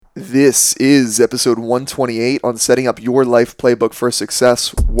This is episode 128 on setting up your life playbook for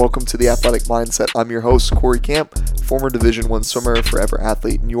success. Welcome to the Athletic Mindset. I'm your host, Corey Camp, former Division I swimmer, forever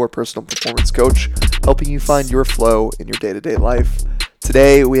athlete, and your personal performance coach, helping you find your flow in your day-to-day life.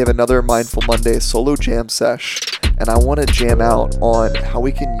 Today, we have another Mindful Monday solo jam sesh, and I want to jam out on how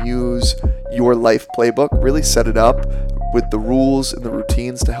we can use your life playbook, really set it up with the rules and the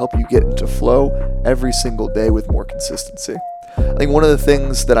routines to help you get into flow every single day with more consistency. I think one of the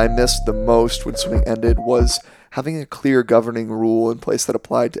things that I missed the most when swimming ended was having a clear governing rule in place that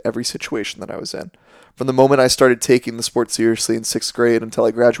applied to every situation that I was in. From the moment I started taking the sport seriously in 6th grade until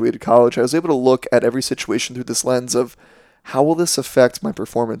I graduated college, I was able to look at every situation through this lens of how will this affect my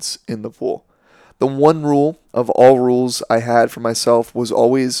performance in the pool. The one rule of all rules I had for myself was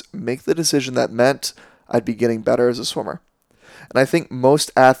always make the decision that meant I'd be getting better as a swimmer. And I think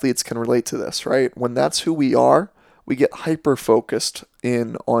most athletes can relate to this, right? When that's who we are, we get hyper-focused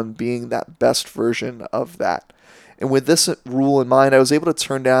in on being that best version of that. And with this rule in mind, I was able to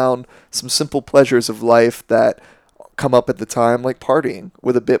turn down some simple pleasures of life that come up at the time, like partying,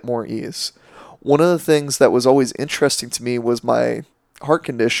 with a bit more ease. One of the things that was always interesting to me was my heart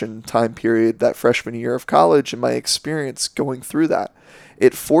condition time period, that freshman year of college, and my experience going through that.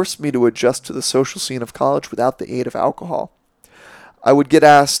 It forced me to adjust to the social scene of college without the aid of alcohol. I would get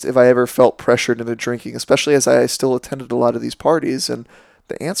asked if I ever felt pressured into drinking, especially as I still attended a lot of these parties, and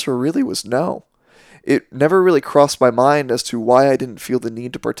the answer really was no. It never really crossed my mind as to why I didn't feel the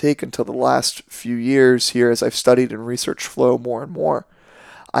need to partake until the last few years here as I've studied and researched flow more and more.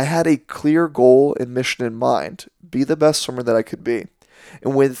 I had a clear goal and mission in mind, be the best swimmer that I could be.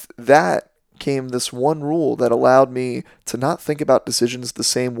 And with that came this one rule that allowed me to not think about decisions the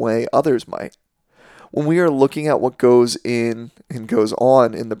same way others might. When we are looking at what goes in and goes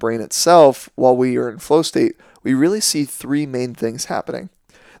on in the brain itself while we are in flow state, we really see three main things happening.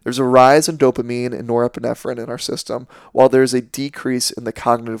 There's a rise in dopamine and norepinephrine in our system, while there's a decrease in the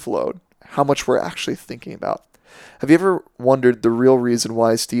cognitive load, how much we're actually thinking about. Have you ever wondered the real reason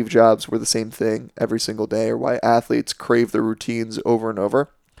why Steve Jobs were the same thing every single day, or why athletes crave their routines over and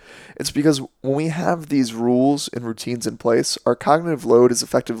over? It's because when we have these rules and routines in place, our cognitive load is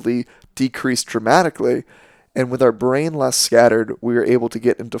effectively decreased dramatically, and with our brain less scattered, we are able to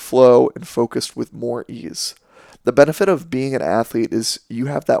get into flow and focused with more ease. The benefit of being an athlete is you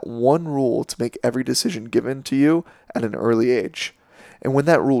have that one rule to make every decision given to you at an early age. And when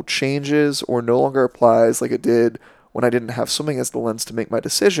that rule changes or no longer applies like it did when I didn't have swimming as the lens to make my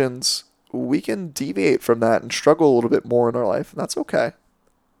decisions, we can deviate from that and struggle a little bit more in our life, and that's okay.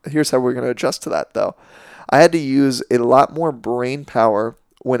 Here's how we're going to adjust to that, though. I had to use a lot more brain power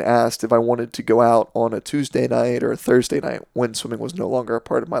when asked if I wanted to go out on a Tuesday night or a Thursday night when swimming was no longer a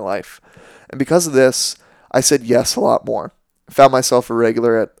part of my life. And because of this, I said yes a lot more. I found myself a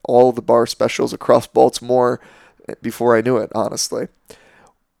regular at all the bar specials across Baltimore before I knew it, honestly.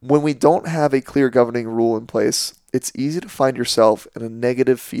 When we don't have a clear governing rule in place, it's easy to find yourself in a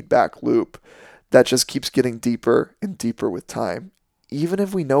negative feedback loop that just keeps getting deeper and deeper with time, even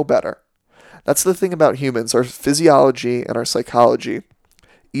if we know better. That's the thing about humans, our physiology and our psychology.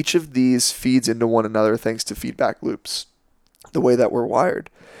 Each of these feeds into one another thanks to feedback loops, the way that we're wired.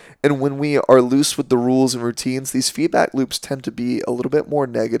 And when we are loose with the rules and routines, these feedback loops tend to be a little bit more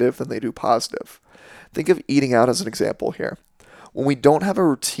negative than they do positive. Think of eating out as an example here. When we don't have a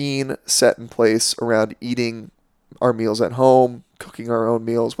routine set in place around eating our meals at home, cooking our own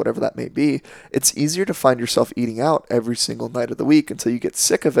meals, whatever that may be, it's easier to find yourself eating out every single night of the week until you get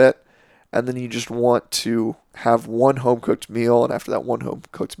sick of it, and then you just want to have one home-cooked meal, and after that one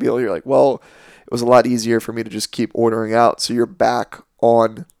home-cooked meal, you're like, well, it was a lot easier for me to just keep ordering out, so you're back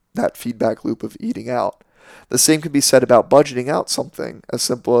on that feedback loop of eating out. The same can be said about budgeting out something as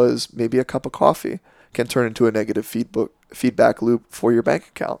simple as maybe a cup of coffee can turn into a negative feedback loop for your bank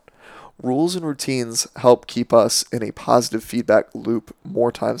account. Rules and routines help keep us in a positive feedback loop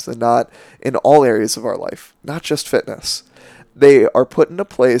more times than not in all areas of our life, not just fitness. They are put into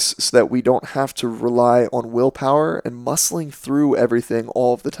place so that we don't have to rely on willpower and muscling through everything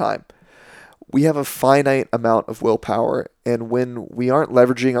all of the time. We have a finite amount of willpower, and when we aren't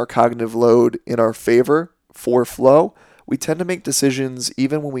leveraging our cognitive load in our favor for flow, we tend to make decisions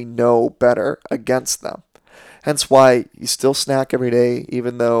even when we know better against them. Hence why you still snack every day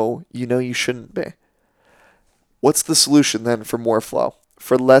even though you know you shouldn't be. What's the solution then for more flow?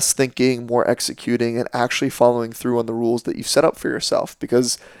 For less thinking, more executing, and actually following through on the rules that you've set up for yourself?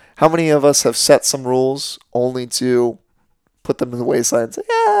 Because how many of us have set some rules only to put them in the wayside and say,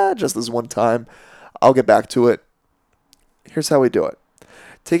 yeah, just this one time, I'll get back to it? Here's how we do it.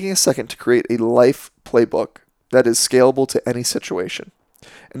 Taking a second to create a life playbook that is scalable to any situation.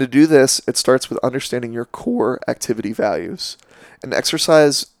 And to do this, it starts with understanding your core activity values. An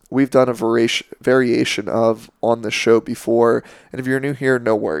exercise we've done a variation of on the show before, and if you're new here,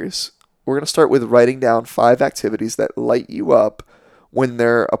 no worries. We're going to start with writing down 5 activities that light you up when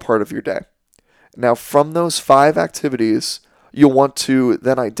they're a part of your day. Now, from those 5 activities, you'll want to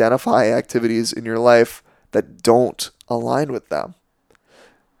then identify activities in your life that don't align with them.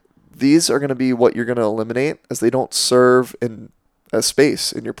 These are going to be what you're going to eliminate, as they don't serve in a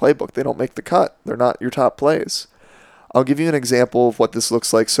space in your playbook. They don't make the cut. They're not your top plays. I'll give you an example of what this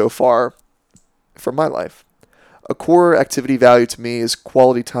looks like so far from my life. A core activity value to me is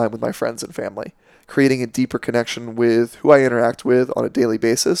quality time with my friends and family. Creating a deeper connection with who I interact with on a daily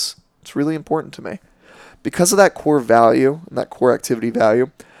basis, it's really important to me. Because of that core value and that core activity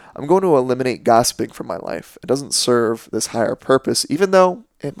value, I'm going to eliminate gossiping from my life. It doesn't serve this higher purpose, even though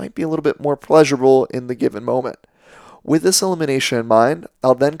it might be a little bit more pleasurable in the given moment. With this elimination in mind,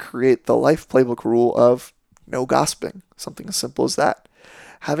 I'll then create the life playbook rule of no gossiping, something as simple as that.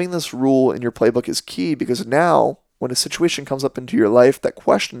 Having this rule in your playbook is key because now, when a situation comes up into your life that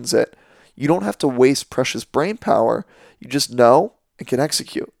questions it, you don't have to waste precious brain power. You just know and can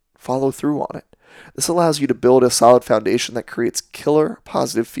execute, follow through on it. This allows you to build a solid foundation that creates killer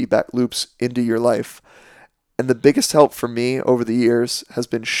positive feedback loops into your life. And the biggest help for me over the years has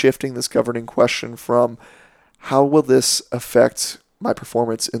been shifting this governing question from how will this affect my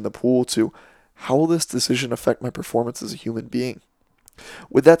performance in the pool to how will this decision affect my performance as a human being?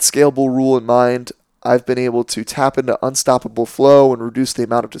 With that scalable rule in mind, I've been able to tap into unstoppable flow and reduce the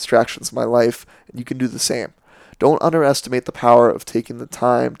amount of distractions in my life, and you can do the same. Don't underestimate the power of taking the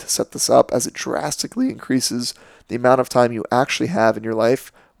time to set this up, as it drastically increases the amount of time you actually have in your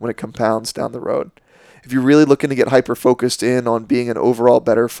life when it compounds down the road. If you're really looking to get hyper-focused in on being an overall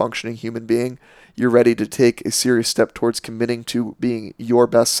better functioning human being, you're ready to take a serious step towards committing to being your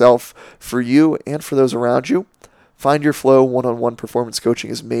best self for you and for those around you, Find Your Flow one-on-one performance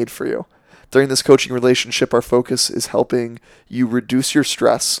coaching is made for you. During this coaching relationship, our focus is helping you reduce your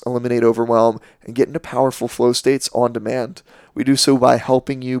stress, eliminate overwhelm, and get into powerful flow states on demand. We do so by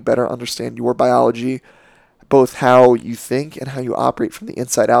helping you better understand your biology, both how you think and how you operate from the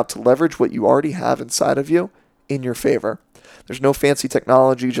inside out, to leverage what you already have inside of you in your favor. There's no fancy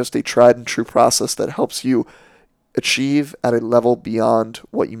technology, just a tried and true process that helps you achieve at a level beyond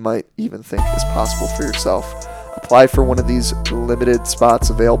what you might even think is possible for yourself. Apply for one of these limited spots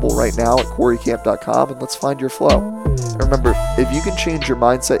available right now at CoreyCamp.com, and let's find your flow. And remember, if you can change your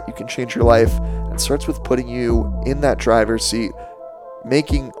mindset, you can change your life. And it starts with putting you in that driver's seat,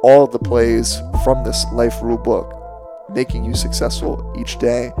 making all the plays from this life rule book, making you successful each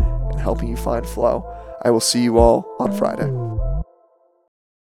day, and helping you find flow. I will see you all on Friday.